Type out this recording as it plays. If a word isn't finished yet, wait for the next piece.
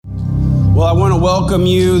Well, I want to welcome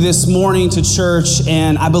you this morning to church,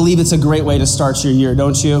 and I believe it's a great way to start your year,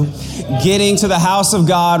 don't you? Getting to the house of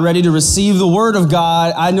God, ready to receive the word of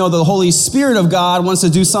God. I know the Holy Spirit of God wants to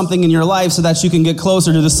do something in your life so that you can get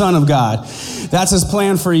closer to the Son of God. That's his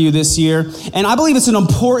plan for you this year. And I believe it's an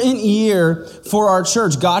important year for our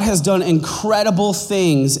church. God has done incredible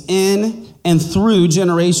things in and through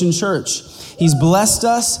Generation Church. He's blessed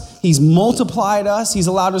us. He's multiplied us. He's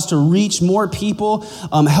allowed us to reach more people,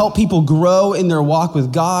 help people grow in their walk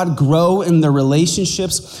with God, grow in their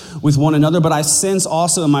relationships with one another. But I sense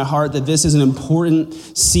also in my heart that this is an important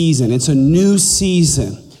season. It's a new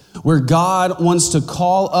season where God wants to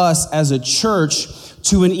call us as a church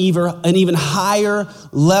to an even higher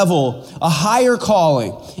level, a higher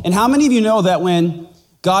calling. And how many of you know that when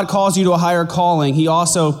God calls you to a higher calling, he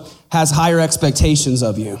also has higher expectations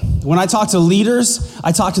of you? When I talk to leaders,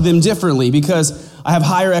 I talk to them differently because I have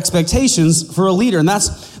higher expectations for a leader. And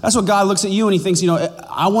that's what God looks at you and he thinks,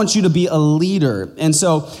 I want you to be a leader. And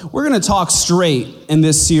so we're going to talk straight in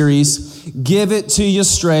this series. Give it to you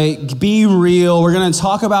straight. Be real. We're going to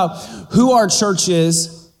talk about who our church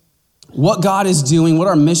is, what God is doing, what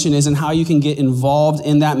our mission is, and how you can get involved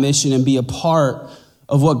in that mission and be a part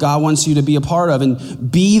of what God wants you to be a part of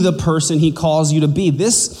and be the person he calls you to be.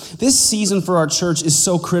 This season for our church is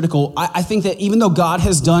so critical. I think that even though God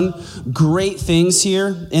has done great things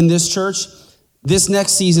here in this church, this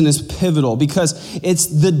next season is pivotal because it's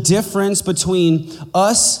the difference between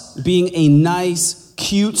us being a nice,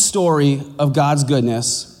 cute story of God's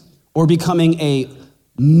goodness or becoming a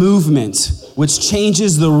movement which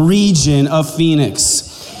changes the region of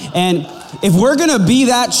Phoenix. And if we're gonna be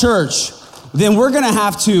that church, then we're going to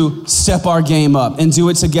have to step our game up and do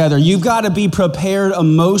it together. You've got to be prepared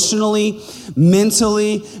emotionally,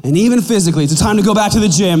 mentally, and even physically. It's time to go back to the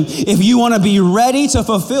gym if you want to be ready to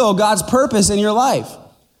fulfill God's purpose in your life.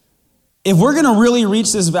 If we're going to really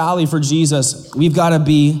reach this valley for Jesus, we've got to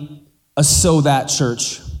be a so that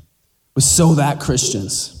church with so that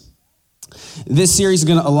Christians. This series is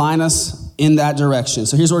going to align us in that direction.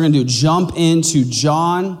 So here's what we're going to do. Jump into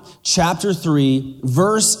John chapter 3,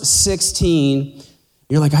 verse 16.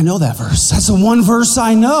 You're like, I know that verse. That's the one verse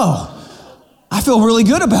I know. I feel really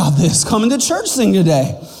good about this coming to church thing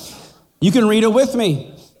today. You can read it with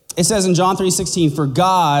me. It says in John 3:16, for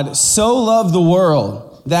God so loved the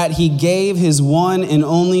world that he gave his one and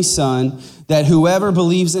only Son, that whoever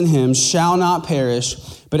believes in him shall not perish,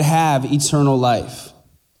 but have eternal life.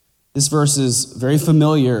 This verse is very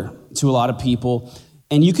familiar to a lot of people.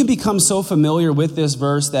 And you can become so familiar with this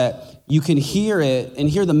verse that you can hear it and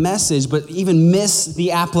hear the message, but even miss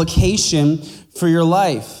the application for your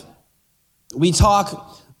life. We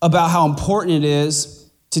talk about how important it is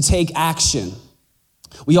to take action.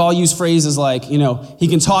 We all use phrases like, he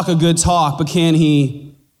can talk a good talk, but can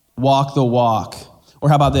he walk the walk? Or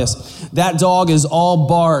how about this? That dog is all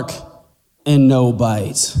bark and no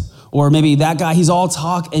bite. Or maybe that guy, he's all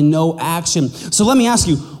talk and no action. So let me ask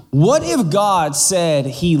you, what if God said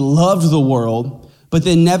he loved the world, but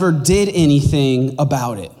then never did anything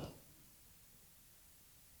about it?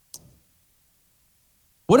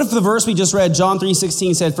 What if the verse we just read, John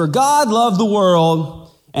 3:16, said, for God loved the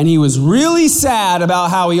world, and he was really sad about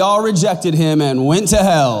how we all rejected him and went to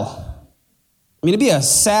hell? I mean, it'd be a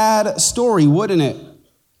sad story, wouldn't it?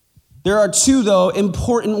 There are two, though,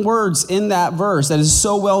 important words in that verse that is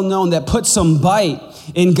so well known that put some bite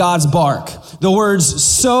in God's bark. The words,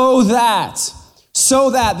 so that. So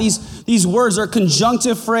that. These words are a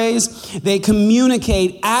conjunctive phrase. They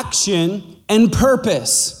communicate action and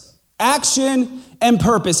purpose. Action and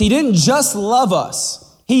purpose. He didn't just love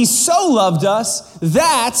us. He so loved us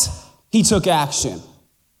that he took action.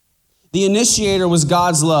 The initiator was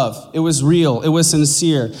God's love. It was real. It was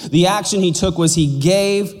sincere. The action he took was he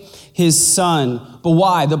gave his Son. But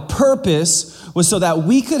why? The purpose was so that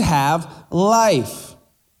we could have life.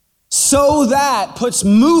 So that puts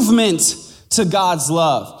movement to God's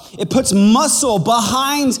love. It puts muscle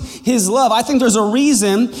behind his love. I think there's a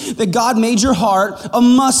reason that God made your heart a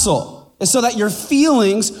muscle. It's so that your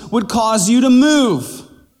feelings would cause you to move.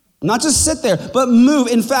 Not just sit there, but move.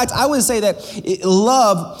 In fact, I would say that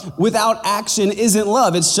love without action isn't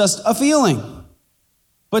love. It's just a feeling.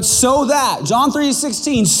 But so that, John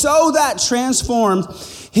 3:16, so that transformed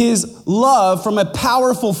his love from a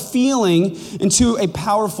powerful feeling into a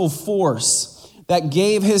powerful force that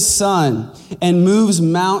gave his Son and moves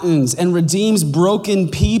mountains and redeems broken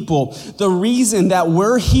people. The reason that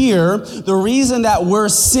we're here, the reason that we're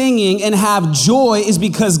singing and have joy is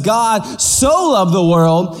because God so loved the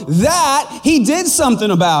world that he did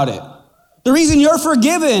something about it. The reason you're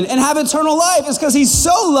forgiven and have eternal life is because he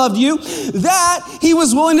so loved you that he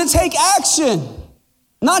was willing to take action.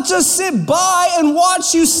 Not just sit by and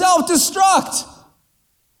watch you self-destruct.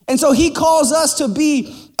 And so he calls us to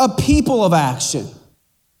be a people of action.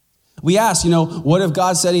 We ask, what if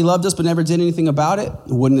God said he loved us but never did anything about it?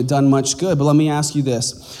 It wouldn't have done much good. But let me ask you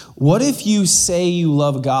this. What if you say you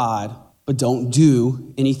love God but don't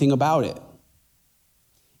do anything about it?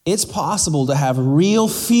 It's possible to have real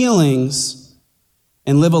feelings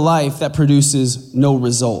and live a life that produces no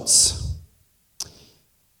results.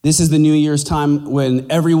 This is the New Year's time when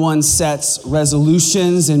everyone sets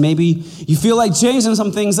resolutions, and maybe you feel like changing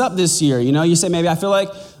some things up this year. You say, maybe I feel like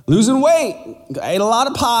losing weight. I ate a lot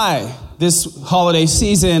of pie this holiday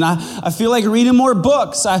season. I feel like reading more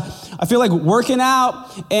books. I feel like working out,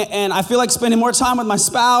 and I feel like spending more time with my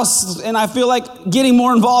spouse, and I feel like getting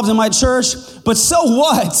more involved in my church. But so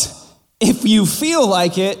what if you feel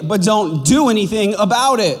like it but don't do anything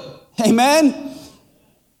about it? Amen?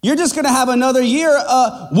 You're just going to have another year,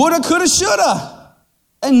 woulda, coulda, shoulda,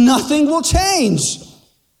 and nothing will change.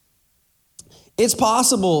 It's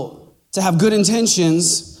possible to have good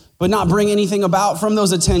intentions, but not bring anything about from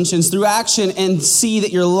those intentions through action and see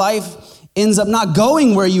that your life ends up not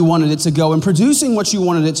going where you wanted it to go and producing what you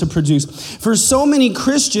wanted it to produce. For so many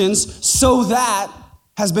Christians, so that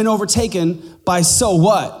has been overtaken by so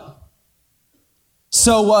what?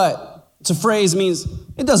 So what? It's a phrase, means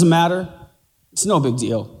it doesn't matter. It's no big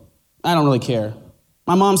deal. I don't really care.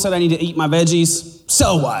 My mom said I need to eat my veggies.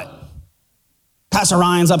 So what? Pastor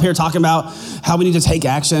Ryan's up here talking about how we need to take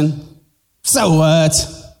action. So what?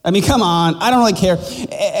 I mean, come on. I don't really care.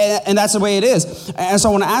 And that's the way it is. And so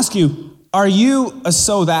I want to ask you, are you a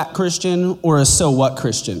so that Christian or a so what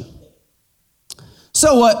Christian?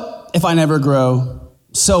 So what if I never grow?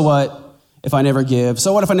 So what if I never give?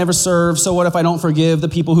 So what if I never serve? So what if I don't forgive the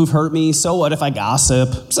people who've hurt me? So what if I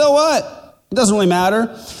gossip? So what? It doesn't really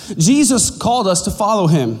matter. Jesus called us to follow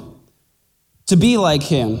him, to be like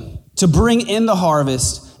him, to bring in the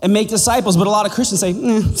harvest and make disciples. But a lot of Christians say,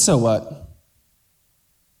 so what?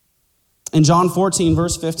 In John 14,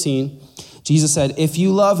 verse 15, Jesus said, if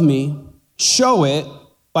you love me, show it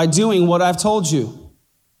by doing what I've told you.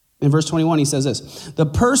 In verse 21, he says this, the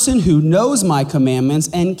person who knows my commandments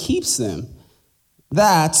and keeps them,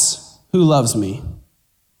 that's who loves me.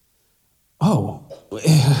 Oh,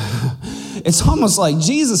 it's almost like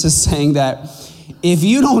Jesus is saying that if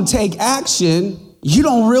you don't take action, you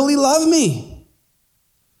don't really love me.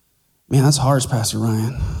 Man, that's harsh, Pastor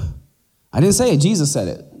Ryan. I didn't say it. Jesus said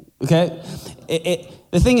it, okay?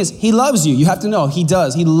 The thing is, he loves you. You have to know, he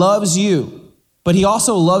does. He loves you. But he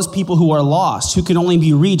also loves people who are lost, who can only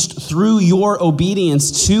be reached through your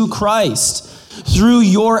obedience to Christ, through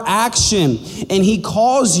your action. And he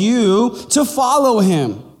calls you to follow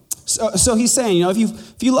him. So he's saying,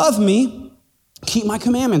 if you love me, keep my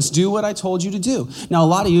commandments, do what I told you to do. Now, a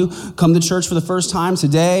lot of you come to church for the first time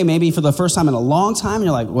today, maybe for the first time in a long time, and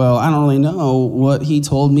you're like, well, I don't really know what he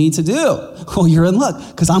told me to do. Well, you're in luck,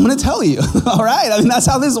 because I'm going to tell you, all right? I mean, that's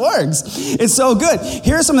how this works. It's so good.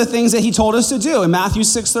 Here are some of the things that he told us to do. In Matthew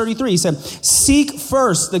 6:33, he said, seek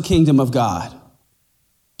first the kingdom of God.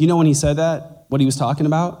 You know when he said that, what he was talking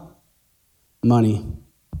about? Money.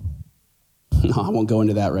 No, I won't go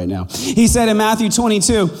into that right now. He said in Matthew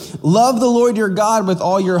 22, love the Lord your God with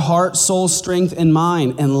all your heart, soul, strength, and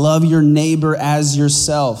mind, and love your neighbor as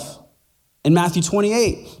yourself. In Matthew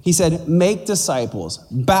 28, he said, make disciples,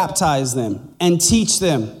 baptize them, and teach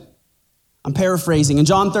them. I'm paraphrasing. In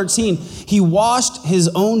John 13, he washed his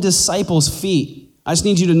own disciples' feet. I just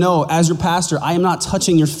need you to know, as your pastor, I am not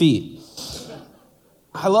touching your feet.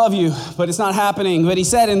 I love you, but it's not happening. But he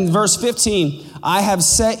said in verse 15, I have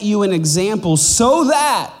set you an example so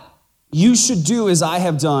that you should do as I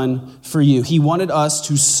have done for you. He wanted us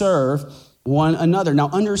to serve one another. Now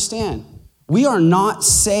understand, we are not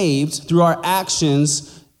saved through our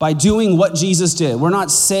actions by doing what Jesus did. We're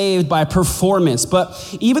not saved by performance.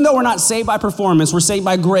 But even though we're not saved by performance, we're saved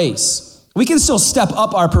by grace. We can still step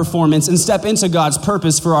up our performance and step into God's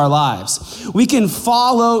purpose for our lives. We can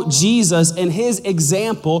follow Jesus and his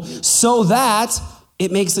example so that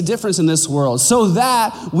it makes a difference in this world, so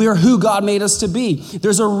that we're who God made us to be.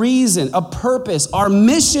 There's a reason, a purpose. Our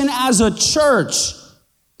mission as a church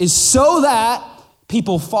is so that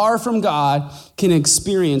people far from God can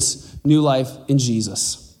experience new life in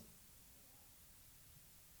Jesus.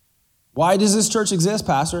 Why does this church exist,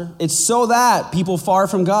 Pastor? It's so that people far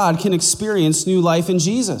from God can experience new life in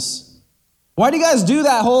Jesus. Why do you guys do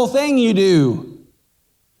that whole thing you do?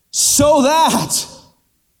 So that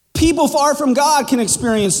People far from God can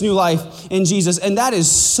experience new life in Jesus. And that is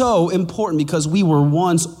so important because we were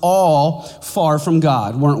once all far from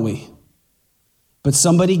God, weren't we? But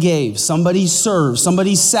somebody gave, somebody served,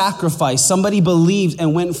 somebody sacrificed, somebody believed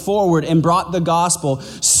and went forward and brought the gospel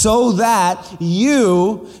so that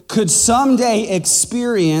you could someday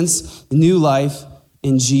experience new life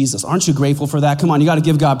in Jesus. Aren't you grateful for that? Come on, you got to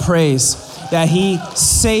give God praise that he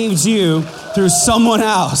saved you through someone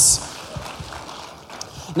else.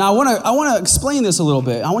 Now, I want to explain this a little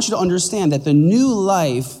bit. I want you to understand that the new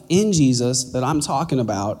life in Jesus that I'm talking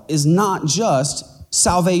about is not just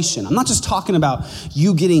salvation. I'm not just talking about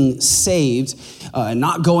you getting saved,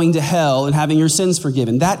 not going to hell and having your sins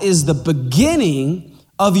forgiven. That is the beginning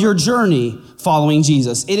of your journey following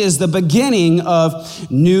Jesus. It is the beginning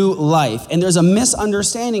of new life. And there's a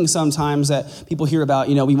misunderstanding sometimes that people hear about,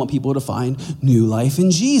 we want people to find new life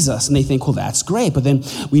in Jesus. And they think, well, that's great, but then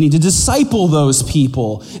we need to disciple those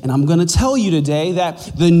people. And I'm going to tell you today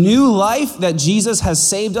that the new life that Jesus has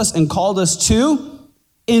saved us and called us to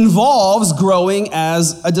involves growing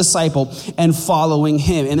as a disciple and following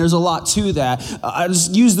him. And there's a lot to that. I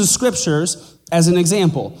just use the scriptures as an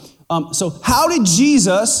example. So how did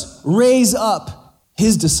Jesus raise up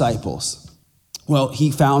his disciples? Well,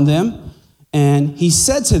 he found them and he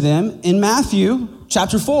said to them in Matthew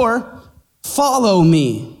chapter 4, follow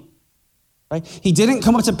me. Right? He didn't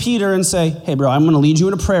come up to Peter and say, hey, bro, I'm going to lead you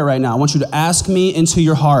in a prayer right now. I want you to ask me into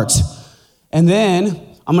your heart. And then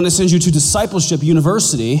I'm going to send you to Discipleship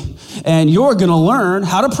University, and you're going to learn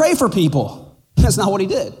how to pray for people. That's not what he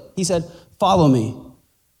did. He said, follow me.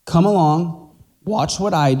 Come along. Watch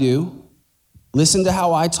what I do. Listen to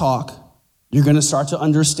how I talk. You're going to start to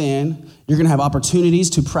understand. You're going to have opportunities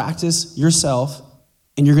to practice yourself,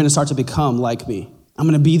 and you're going to start to become like me. I'm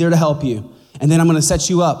going to be there to help you, and then I'm going to set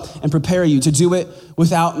you up and prepare you to do it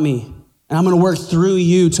without me, and I'm going to work through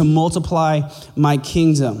you to multiply my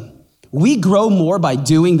kingdom. We grow more by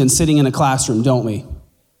doing than sitting in a classroom, don't we?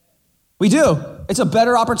 We do. It's a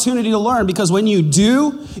better opportunity to learn because when you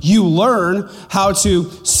do, you learn how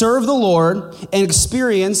to serve the Lord and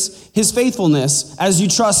experience his faithfulness as you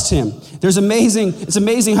trust him. It's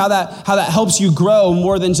amazing how that helps you grow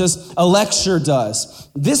more than just a lecture does.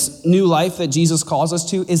 This new life that Jesus calls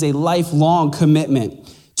us to is a lifelong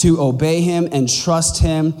commitment to obey him and trust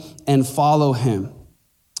him and follow him.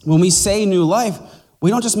 When we say new life, we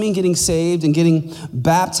don't just mean getting saved and getting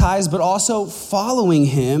baptized, but also following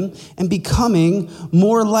him and becoming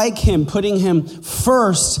more like him, putting him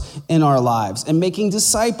first in our lives and making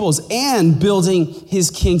disciples and building his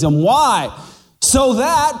kingdom. Why? So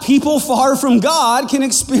that people far from God can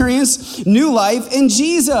experience new life in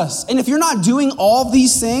Jesus. And if you're not doing all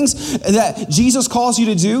these things that Jesus calls you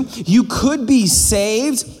to do, you could be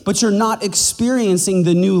saved, but you're not experiencing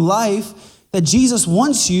the new life that Jesus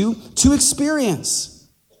wants you to experience.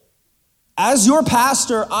 As your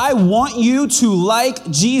pastor, I want you to like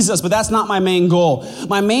Jesus, but that's not my main goal.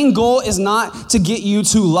 My main goal is not to get you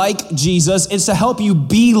to like Jesus. It's to help you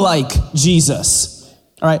be like Jesus.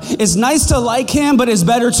 All right. It's nice to like him, but it's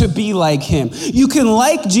better to be like him. You can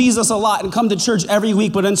like Jesus a lot and come to church every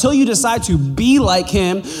week, but until you decide to be like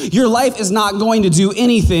him, your life is not going to do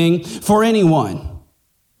anything for anyone.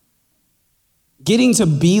 Getting to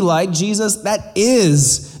be like Jesus, that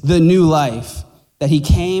is the new life that he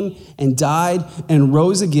came and died and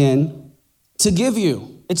rose again to give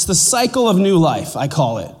you. It's the cycle of new life, I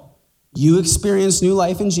call it. You experience new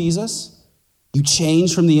life in Jesus. You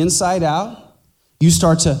change from the inside out. You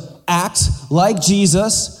start to act like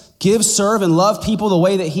Jesus, give, serve, and love people the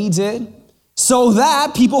way that he did, so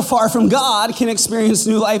that people far from God can experience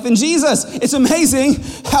new life in Jesus. It's amazing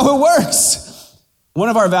how it works. One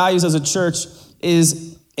of our values as a church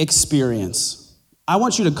is experience. I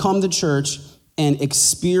want you to come to church and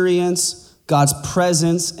experience God's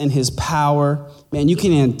presence and his power. Man, you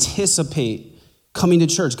can anticipate coming to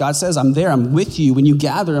church. God says, I'm there, I'm with you when you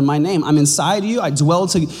gather in my name. I'm inside you, I dwell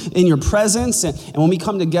in your presence. And when we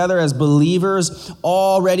come together as believers,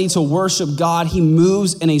 all ready to worship God, he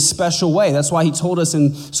moves in a special way. That's why he told us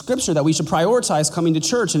in scripture that we should prioritize coming to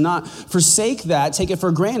church and not forsake that, take it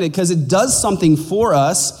for granted, because it does something for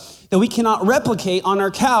us that we cannot replicate on our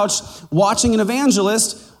couch watching an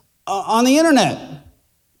evangelist on the internet.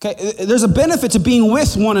 Okay, there's a benefit to being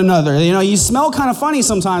with one another. You smell kind of funny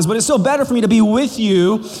sometimes, but it's still better for me to be with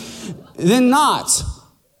you than not.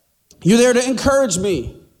 You're there to encourage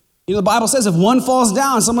me. The Bible says if one falls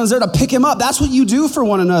down, someone's there to pick him up. That's what you do for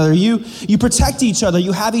one another. You protect each other.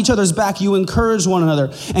 You have each other's back. You encourage one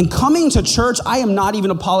another. And coming to church, I am not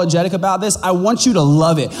even apologetic about this. I want you to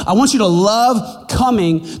love it. I want you to love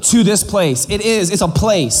coming to this place. It's a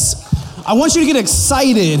place. I want you to get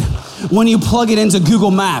excited when you plug it into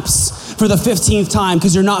Google Maps for the 15th time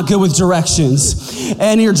because you're not good with directions.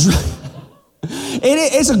 And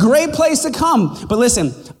it's a great place to come. But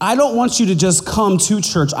listen, I don't want you to just come to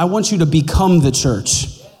church. I want you to become the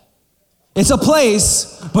church. It's a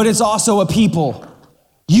place, but it's also a people.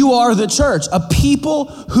 You are the church, a people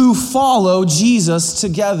who follow Jesus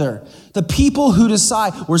together. The people who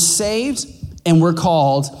decide we're saved and we're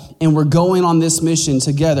called and we're going on this mission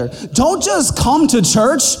together. Don't just come to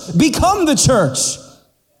church, become the church.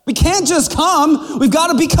 We can't just come, we've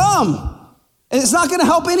got to become. And it's not going to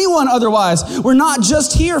help anyone otherwise. We're not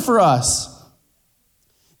just here for us.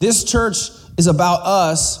 This church is about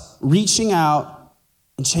us reaching out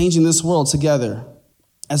and changing this world together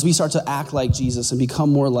as we start to act like Jesus and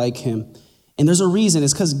become more like him. And there's a reason.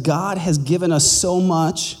 It's because God has given us so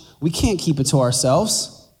much. We can't keep it to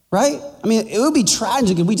ourselves, right? I mean, it would be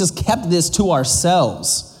tragic if we just kept this to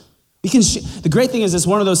ourselves. The great thing is it's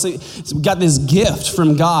one of those things, we got this gift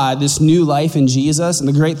from God, this new life in Jesus. And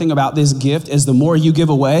the great thing about this gift is the more you give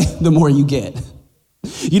away, the more you get.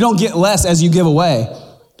 You don't get less as you give away.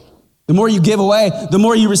 The more you give away, the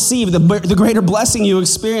more you receive, the greater blessing you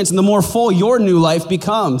experience, and the more full your new life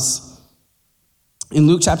becomes. In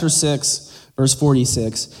Luke chapter 6, verse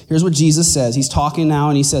 46, here's what Jesus says. He's talking now,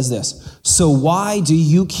 and he says this. So why do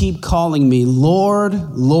you keep calling me Lord,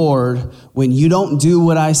 Lord, when you don't do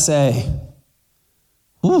what I say?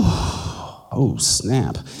 Ooh, oh,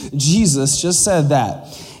 snap. Jesus just said that.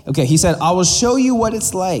 Okay, he said, I will show you what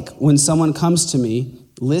it's like when someone comes to me,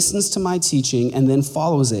 listens to my teaching, and then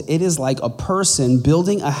follows it. It is like a person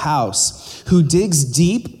building a house who digs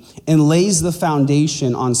deep and lays the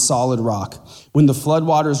foundation on solid rock. When the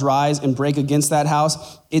floodwaters rise and break against that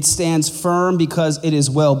house, it stands firm because it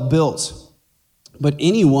is well built. But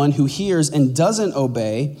anyone who hears and doesn't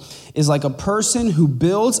obey is like a person who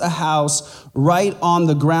builds a house right on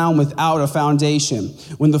the ground without a foundation.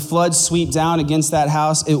 When the floods sweep down against that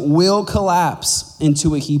house, it will collapse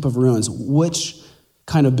into a heap of ruins. Which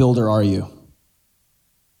kind of builder are you?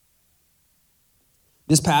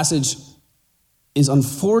 This passage is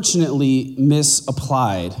unfortunately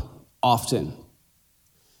misapplied often.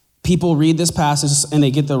 People read this passage and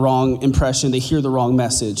they get the wrong impression, they hear the wrong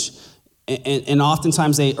message. And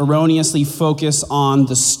oftentimes they erroneously focus on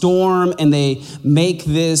the storm and they make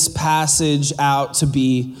this passage out to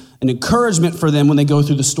be an encouragement for them when they go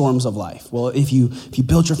through the storms of life. Well, if you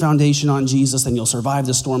build your foundation on Jesus, then you'll survive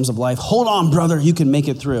the storms of life. Hold on, brother, you can make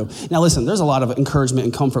it through. Now listen, there's a lot of encouragement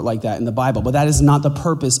and comfort like that in the Bible, but that is not the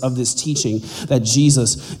purpose of this teaching that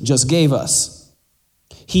Jesus just gave us.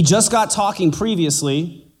 He just got talking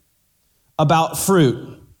previously about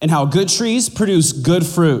fruit and how good trees produce good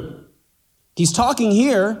fruit. He's talking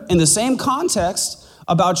here in the same context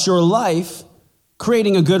about your life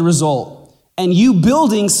creating a good result and you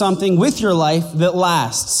building something with your life that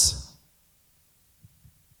lasts.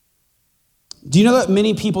 Do you know that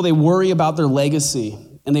many people, they worry about their legacy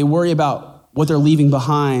and they worry about what they're leaving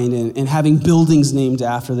behind and having buildings named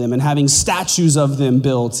after them and having statues of them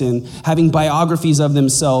built and having biographies of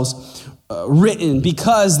themselves written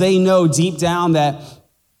because they know deep down that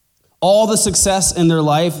all the success in their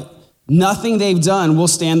life, nothing they've done will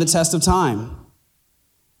stand the test of time.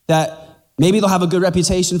 That maybe they'll have a good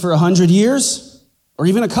reputation for 100 years or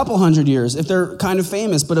even a couple hundred years if they're kind of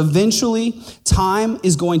famous, but eventually time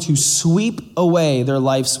is going to sweep away their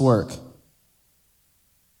life's work.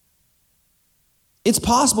 It's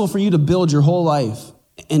possible for you to build your whole life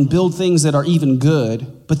and build things that are even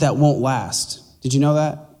good, but that won't last. Did you know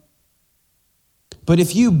that? But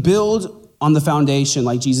if you build on the foundation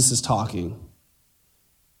like Jesus is talking,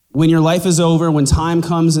 when your life is over, when time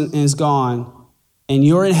comes and is gone, and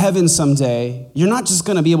you're in heaven someday, you're not just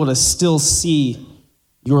going to be able to still see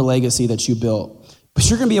your legacy that you built, but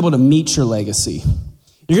you're going to be able to meet your legacy.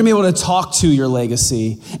 You're going to be able to talk to your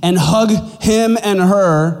legacy and hug him and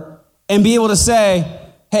her and be able to say,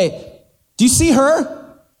 hey, do you see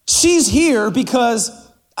her? She's here because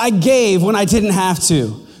I gave when I didn't have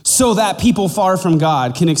to, so that people far from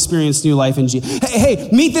God can experience new life in Jesus. Hey,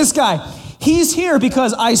 meet this guy. He's here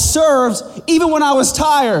because I served even when I was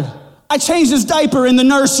tired. I changed his diaper in the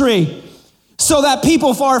nursery so that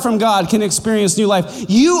people far from God can experience new life.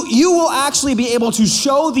 You will actually be able to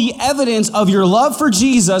show the evidence of your love for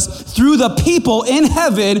Jesus through the people in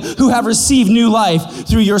heaven who have received new life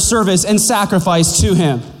through your service and sacrifice to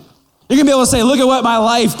him. You're going to be able to say, look at what my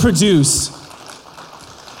life produced.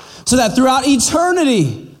 So that throughout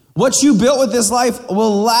eternity, what you built with this life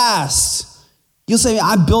will last. You'll say,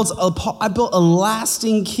 I built a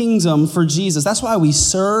lasting kingdom for Jesus. That's why we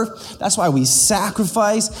serve. That's why we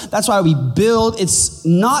sacrifice. That's why we build. It's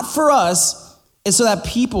not for us. It's so that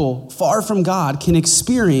people far from God can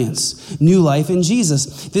experience new life in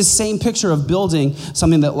Jesus. This same picture of building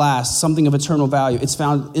something that lasts, something of eternal value, it's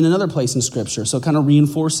found in another place in Scripture. So it kind of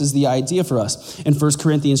reinforces the idea for us. In 1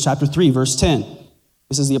 Corinthians chapter 3, verse 10,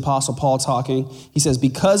 this is the Apostle Paul talking. He says,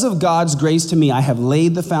 because of God's grace to me, I have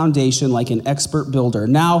laid the foundation like an expert builder.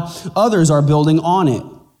 Now others are building on it.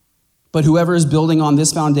 But whoever is building on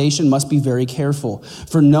this foundation must be very careful,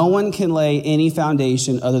 for no one can lay any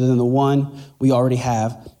foundation other than the one we already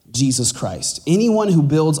have, Jesus Christ. Anyone who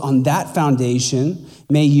builds on that foundation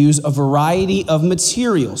may use a variety of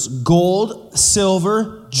materials: gold,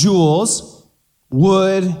 silver, jewels,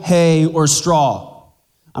 wood, hay, or straw.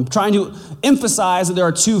 I'm trying to emphasize that there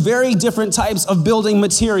are two very different types of building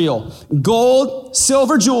material: gold,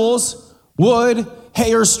 silver, jewels, wood,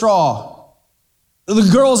 hay, or straw. The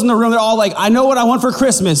girls in the room, they're all like, I know what I want for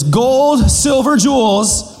Christmas: gold, silver,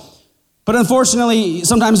 jewels. But unfortunately,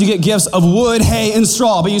 sometimes you get gifts of wood, hay, and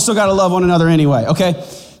straw, but you still got to love one another anyway, okay?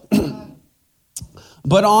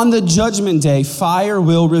 But on the judgment day, fire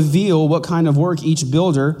will reveal what kind of work each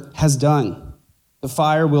builder has done. The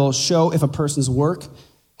fire will show if a person's work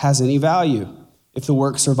has any value. If the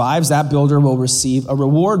work survives, that builder will receive a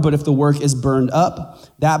reward. But if the work is burned up,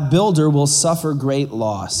 that builder will suffer great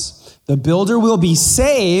loss. The builder will be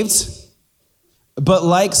saved, but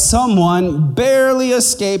like someone barely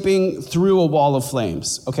escaping through a wall of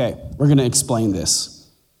flames. Okay, we're going to explain this.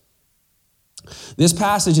 This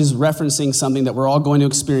passage is referencing something that we're all going to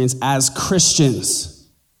experience as Christians.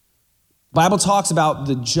 The Bible talks about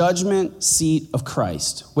the judgment seat of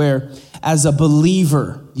Christ, where as a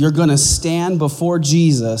believer, you're going to stand before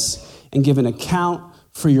Jesus and give an account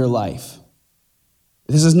for your life.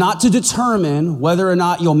 This is not to determine whether or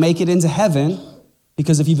not you'll make it into heaven,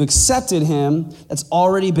 because if you've accepted him, that's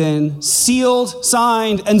already been sealed,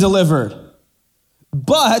 signed, and delivered.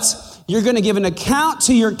 But you're going to give an account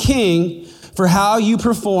to your king for how you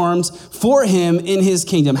performed for him in his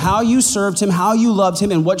kingdom, how you served him, how you loved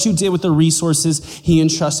him, and what you did with the resources he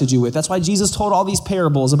entrusted you with. That's why Jesus told all these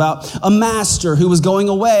parables about a master who was going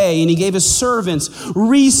away, and he gave his servants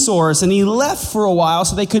resource, and he left for a while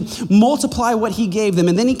so they could multiply what he gave them.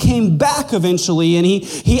 And then he came back eventually, and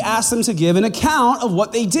he asked them to give an account of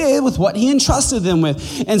what they did with what he entrusted them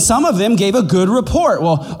with. And some of them gave a good report.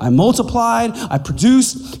 Well, I multiplied, I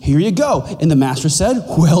produced, here you go. And the master said,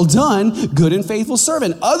 well done, good and faithful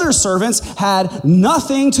servant. Other servants had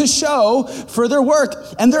nothing to show for their work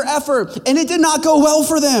and their effort, and it did not go well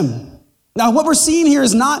for them. Now, what we're seeing here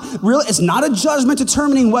is not real. It's not a judgment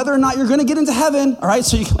determining whether or not you're going to get into heaven. All right,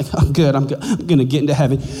 so you're like, I'm going to get into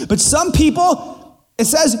heaven. But some people, it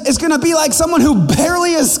says it's going to be like someone who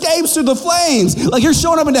barely escapes through the flames. Like you're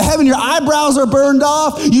showing up into heaven, your eyebrows are burned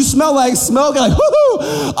off, you smell like smoke, you're like,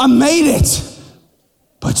 whoo, I made it,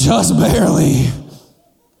 but just barely.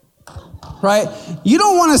 Right? You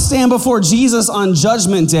don't want to stand before Jesus on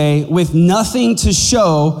Judgment Day with nothing to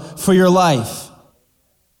show for your life.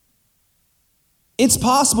 It's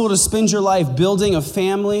possible to spend your life building a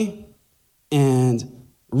family and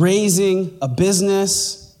raising a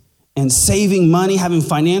business and saving money, having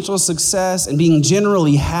financial success and being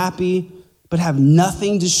generally happy, but have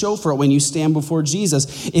nothing to show for it when you stand before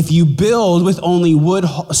Jesus. If you build with only wood,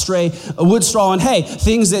 straw, and hay,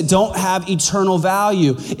 things that don't have eternal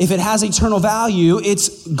value. If it has eternal value,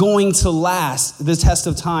 it's going to last the test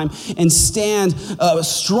of time and stand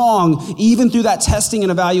strong even through that testing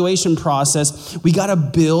and evaluation process. We got to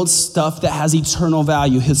build stuff that has eternal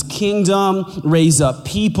value. His kingdom, raise up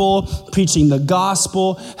people, preaching the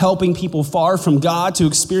gospel, helping people far from God to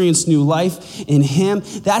experience new life in him.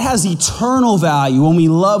 That has eternal value when we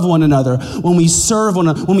love one another, when we serve one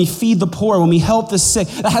another, when we feed the poor, when we help the sick.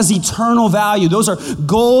 That has eternal value. Those are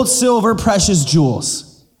gold, silver, precious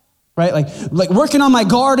jewels, right? Like working on my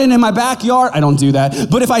garden in my backyard. I don't do that.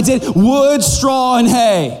 But if I did wood, straw, and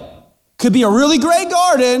hay, could be a really great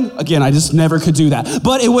garden. Again, I just never could do that.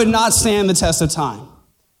 But it would not stand the test of time.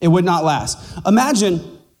 It would not last. Imagine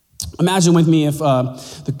with me if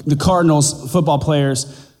the Cardinals football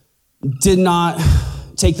players did not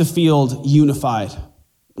take the field unified.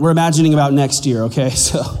 We're imagining about next year, okay?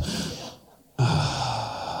 So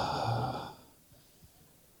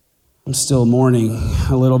I'm still mourning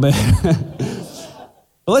a little bit.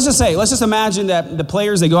 But let's just imagine that the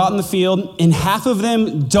players, they go out in the field and half of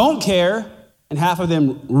them don't care and half of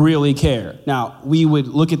them really care. Now, we would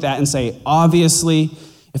look at that and say, obviously,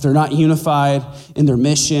 if they're not unified in their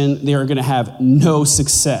mission, they are going to have no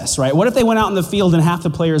success, right? What if they went out in the field and half the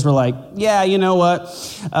players were like, yeah, you know what?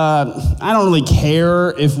 I don't really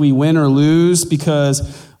care if we win or lose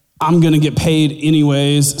because I'm going to get paid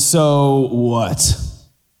anyways, so what?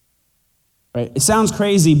 Right? It sounds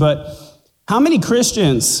crazy, but how many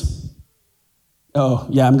Christians, oh,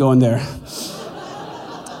 yeah, I'm going there.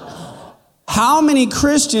 How many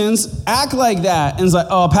Christians act like that? And it's like,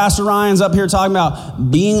 oh, Pastor Ryan's up here talking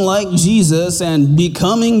about being like Jesus and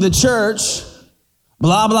becoming the church,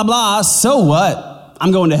 blah, blah, blah. So what?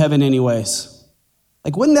 I'm going to heaven anyways.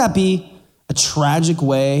 Like, wouldn't that be a tragic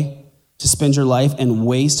way to spend your life and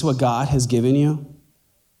waste what God has given you?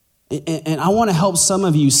 And I want to help some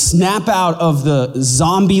of you snap out of the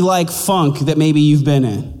zombie-like funk that maybe you've been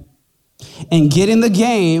in and get in the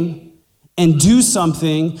game and do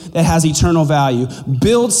something that has eternal value.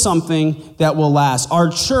 Build something that will last. Our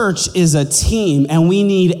church is a team, and we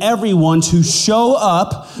need everyone to show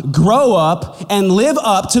up, grow up, and live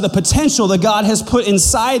up to the potential that God has put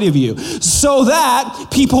inside of you so that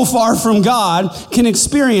people far from God can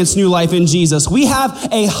experience new life in Jesus. We have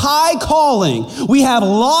a high calling. We have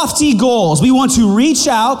lofty goals. We want to reach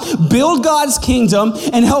out, build God's kingdom,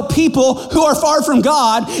 and help people who are far from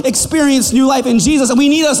God experience new life in Jesus. And we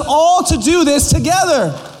need us all to do this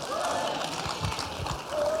together.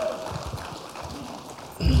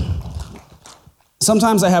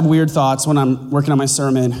 Sometimes I have weird thoughts when I'm working on my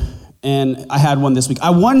sermon, and I had one this week.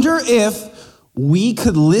 I wonder if we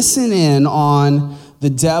could listen in on the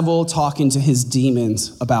devil talking to his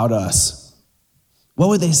demons about us. What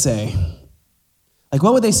would they say? Like,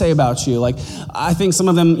 what would they say about you? Like, I think some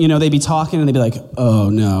of them, they'd be talking and they'd be like, oh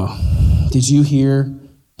no, did you hear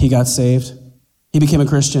he got saved? He became a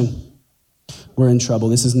Christian. We're in trouble.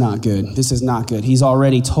 This is not good. This is not good. He's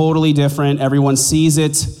already totally different. Everyone sees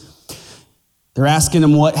it. They're asking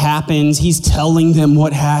him what happened. He's telling them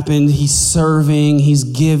what happened. He's serving. He's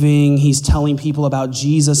giving. He's telling people about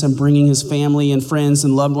Jesus and bringing his family and friends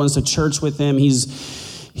and loved ones to church with him.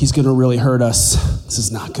 He's going to really hurt us. This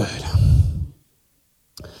is not good.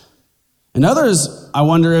 And others, I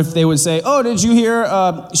wonder if they would say, oh, did you hear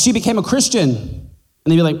she became a Christian? And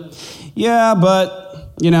they'd be like, yeah, but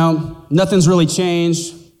nothing's really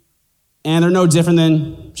changed, and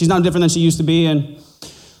she's not different than she used to be, and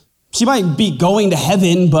she might be going to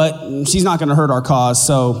heaven, but she's not going to hurt our cause,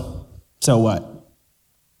 so what?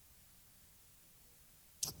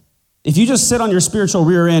 If you just sit on your spiritual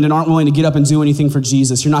rear end and aren't willing to get up and do anything for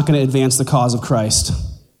Jesus, you're not going to advance the cause of Christ.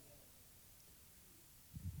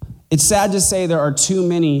 It's sad to say there are too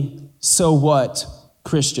many so what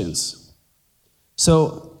Christians.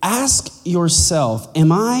 So ask yourself,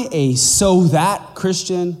 am I a so that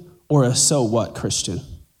Christian or a so what Christian?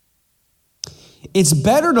 It's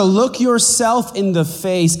better to look yourself in the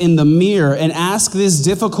face, in the mirror, and ask this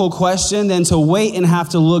difficult question than to wait and have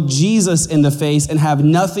to look Jesus in the face and have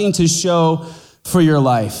nothing to show for your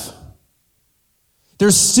life.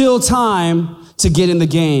 There's still time to get in the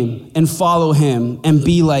game and follow him and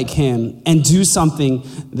be like him and do something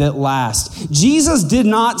that lasts. Jesus did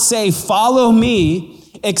not say, follow me,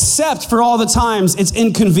 except for all the times it's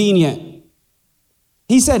inconvenient.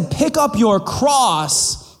 He said, pick up your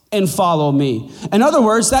cross and follow me. In other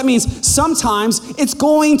words, that means sometimes it's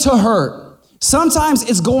going to hurt. Sometimes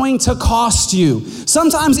it's going to cost you.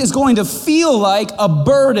 Sometimes it's going to feel like a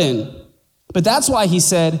burden. But that's why he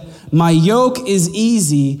said, my yoke is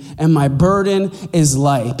easy and my burden is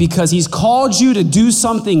light, because he's called you to do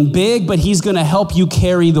something big, but he's going to help you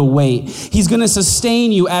carry the weight. He's going to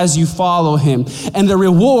sustain you as you follow him. And the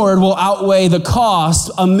reward will outweigh the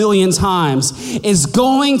cost 1,000,000 times. It's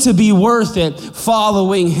going to be worth it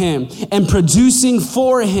following him and producing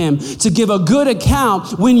for him to give a good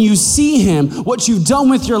account when you see him, what you've done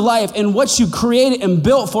with your life and what you created and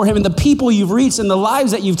built for him and the people you've reached and the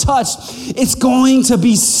lives that you've touched. It's going to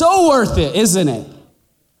be so worth it, isn't it?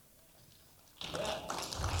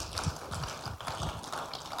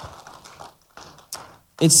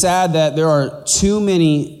 It's sad that there are too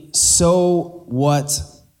many so what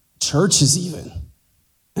churches even.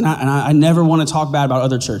 And I never want to talk bad about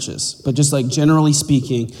other churches, but just like generally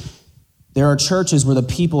speaking, there are churches where the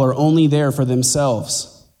people are only there for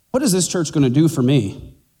themselves. What is this church going to do for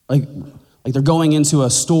me? Like they're going into a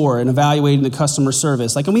store and evaluating the customer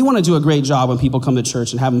service. And we want to do a great job when people come to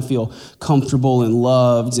church and have them feel comfortable and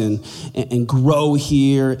loved and grow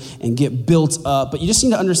here and get built up. But you just need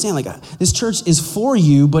to understand, this church is for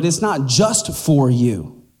you, but it's not just for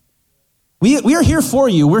you. We are here for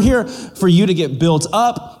you. We're here for you to get built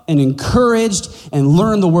up and encouraged and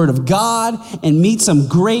learn the word of God and meet some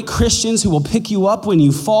great Christians who will pick you up when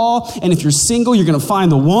you fall. And if you're single, you're going to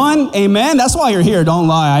find the one. Amen. That's why you're here. Don't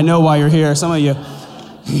lie. I know why you're here. Some of you,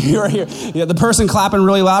 you're here. Yeah, the person clapping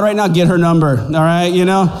really loud right now, get her number. All right. You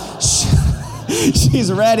know,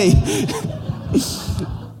 she's ready.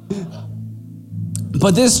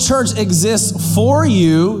 But this church exists for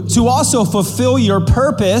you to also fulfill your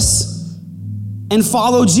purpose and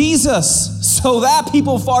follow Jesus so that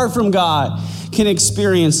people far from God can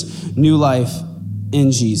experience new life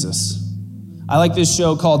in Jesus. I like this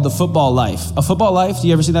show called The Football Life. A Football Life, do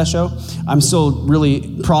you ever see that show? I'm still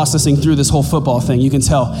really processing through this whole football thing, you can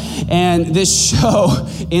tell. And this show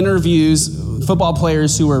interviews football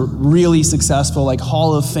players who are really successful, like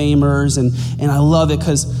Hall of Famers, and I love it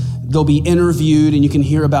because they'll be interviewed and you can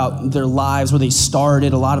hear about their lives, where they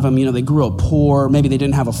started. A lot of them, they grew up poor. Maybe they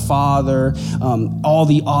didn't have a father. All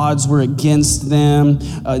the odds were against them.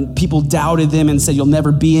 People doubted them and said, you'll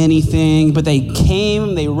never be anything. But they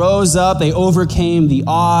came, they rose up, they overcame the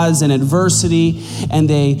odds and adversity, and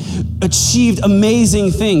they achieved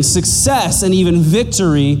amazing things, success and even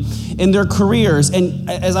victory in their careers. And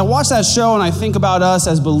as I watch that show and I think about us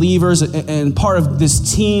as believers and part of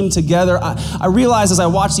this team together, I realize as I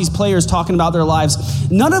watch these players talking about their lives,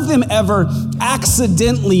 none of them ever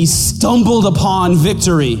accidentally stumbled upon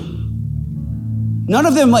victory. None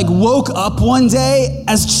of them woke up one day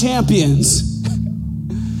as champions.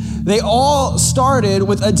 They all started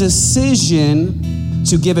with a decision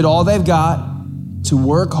to give it all they've got, to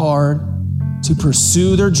work hard, to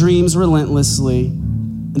pursue their dreams relentlessly.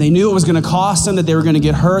 And they knew it was going to cost them, that they were going to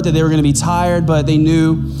get hurt, that they were going to be tired, but they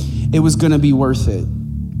knew it was going to be worth it.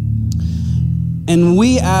 And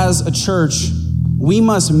we as a church, we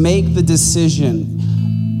must make the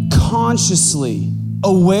decision consciously,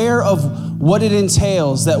 aware of what it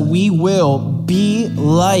entails, that we will be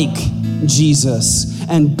like Jesus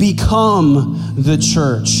and become the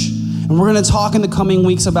church. And we're going to talk in the coming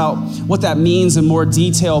weeks about what that means in more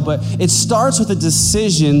detail, but it starts with a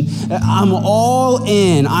decision. I'm all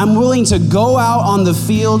in. I'm willing to go out on the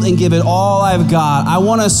field and give it all I've got. I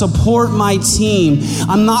want to support my team.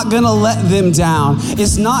 I'm not going to let them down.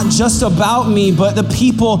 It's not just about me, but the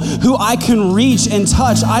people who I can reach and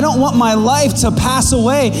touch. I don't want my life to pass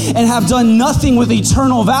away and have done nothing with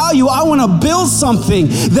eternal value. I want to build something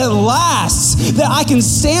that lasts, that I can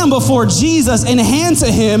stand before Jesus and hand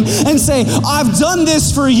to him and say, I've done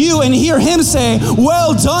this for you, and hear him say,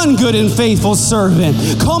 well done, good and faithful servant.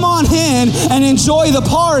 Come on in and enjoy the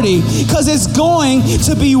party, because it's going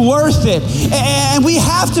to be worth it. And we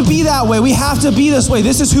have to be that way. We have to be this way.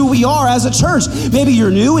 This is who we are as a church. Maybe you're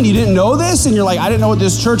new and you didn't know this, and you're like, I didn't know what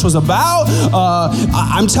this church was about.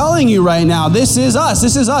 I'm telling you right now, this is us.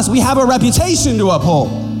 This is us. We have a reputation to uphold.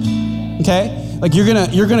 Okay? You're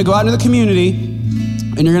gonna go out into the community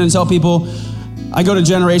and you're gonna tell people, I go to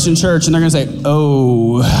Generation Church, and they're going to say,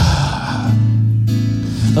 oh.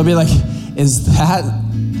 They'll be like, is that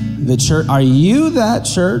the church? Are you that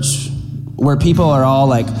church where people are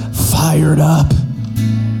all fired up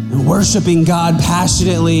and worshiping God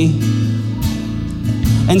passionately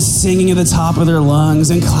and singing at the top of their lungs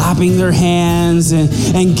and clapping their hands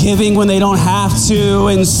and giving when they don't have to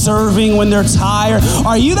and serving when they're tired?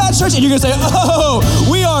 Are you that church? And you're going to say, oh,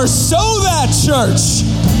 we are so that church.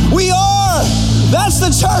 We are. That's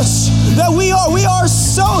the church that we are. We are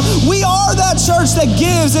that church that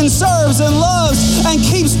gives and serves and loves and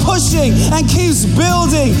keeps pushing and keeps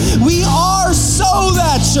building. We are so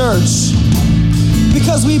that church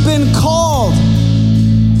because we've been called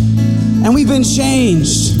and we've been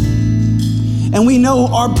changed and we know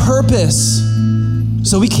our purpose.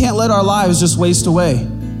 So we can't let our lives just waste away.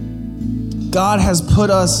 God has put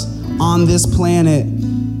us on this planet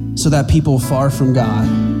so that people far from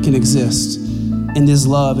God can exist in this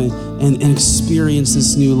love and experience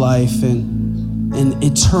this new life and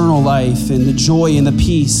eternal life and the joy and the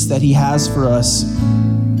peace that he has for us.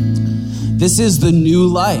 This is the new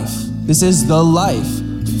life. This is the life,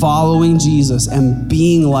 following Jesus and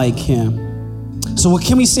being like him. So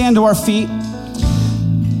can we stand to our feet?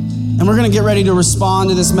 And we're going to get ready to respond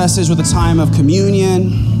to this message with a time of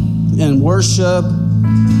communion and worship.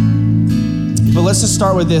 But let's just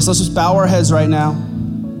start with this. Let's just bow our heads right now.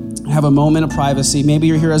 Have a moment of privacy. Maybe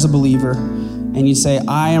you're here as a believer and you say,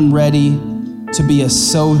 I am ready to be a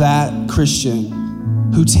so that Christian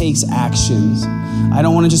who takes actions. I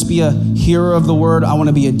don't want to just be a hearer of the word. I want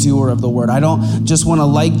to be a doer of the word. I don't just want to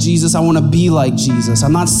like Jesus. I want to be like Jesus.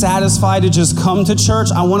 I'm not satisfied to just come to church.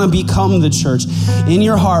 I want to become the church. In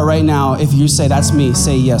your heart right now, if you say, that's me,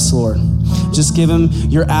 say yes, Lord. Just give him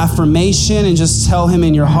your affirmation and just tell him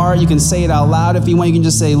in your heart. You can say it out loud if you want. You can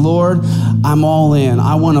just say, Lord, I'm all in.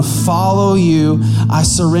 I want to follow you. I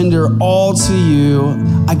surrender all to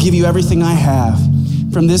you. I give you everything I have.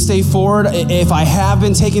 From this day forward, if I have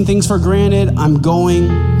been taking things for granted, I'm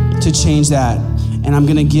going to change that. And I'm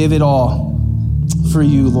going to give it all for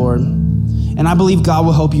you, Lord. And I believe God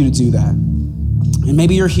will help you to do that. And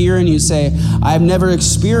maybe you're here and you say, I've never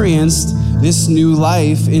experienced this new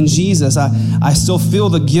life in Jesus. I still feel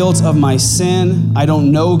the guilt of my sin. I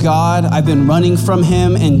don't know God. I've been running from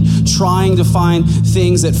him and trying to find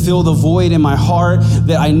things that fill the void in my heart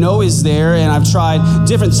that I know is there. And I've tried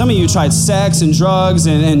some of you tried sex and drugs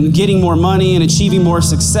and getting more money and achieving more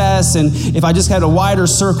success. And if I just had a wider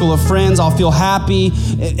circle of friends, I'll feel happy.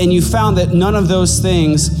 And you found that none of those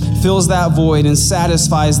things fills that void and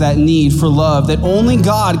satisfies that need for love that only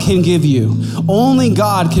God can give you. Only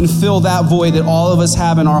God can fill that void that all of us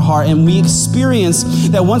have in our heart. And we experience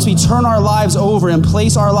that once we turn our lives over and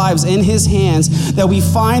place our lives in his hands, that we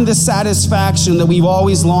find the satisfaction that we've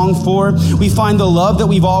always longed for. We find the love that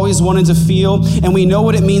we've always wanted to feel. And we know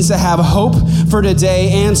what it means to have hope for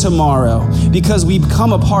today and tomorrow because we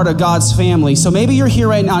become a part of God's family. So maybe you're here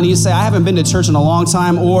right now and you say, I haven't been to church in a long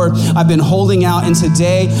time, or I've been holding out, and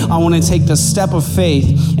today I want to take the step of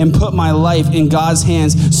faith and put my life in God's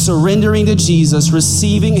hands, surrendering to Jesus,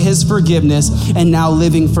 receiving his forgiveness, and now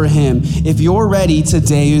living for him. If you're ready,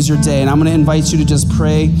 today is your day. And I'm going to invite you to just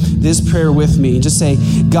pray this prayer with me. Just say,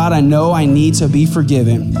 God, I know I need to be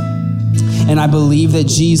forgiven. And I believe that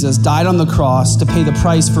Jesus died on the cross to pay the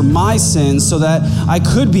price for my sins so that I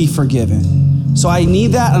could be forgiven. So I need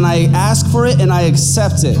that, and I ask for it, and I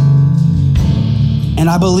accept it. And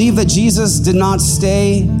I believe that Jesus did not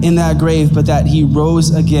stay in that grave, but that he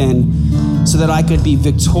rose again so that I could be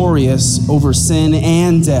victorious over sin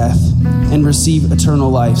and death and receive eternal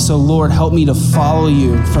life. So Lord, help me to follow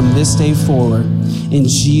you from this day forward in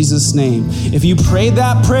Jesus' name. If you prayed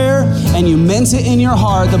that prayer and you meant it in your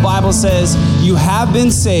heart, the Bible says you have been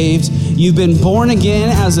saved, you've been born again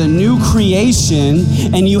as a new creation,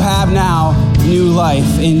 and you have now new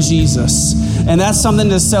life in Jesus. And that's something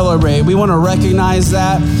to celebrate. We want to recognize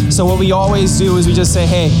that. So what we always do is we just say,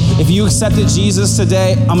 hey, if you accepted Jesus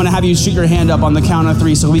today, I'm going to have you shoot your hand up on the count of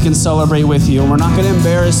 3 so we can celebrate with you. And we're not going to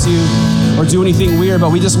embarrass you or do anything weird,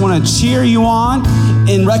 but we just want to cheer you on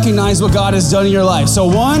and recognize what God has done in your life. So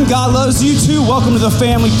 1, God loves you. 2, welcome to the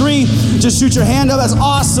family. 3, just shoot your hand up. That's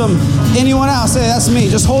awesome. Anyone else? Hey, that's me.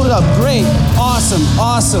 Just hold it up. Great. Awesome.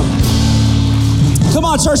 Awesome. Come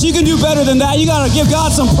on, church, you can do better than that. You got to give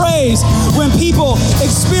God some praise when people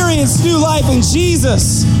experience new life in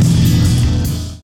Jesus.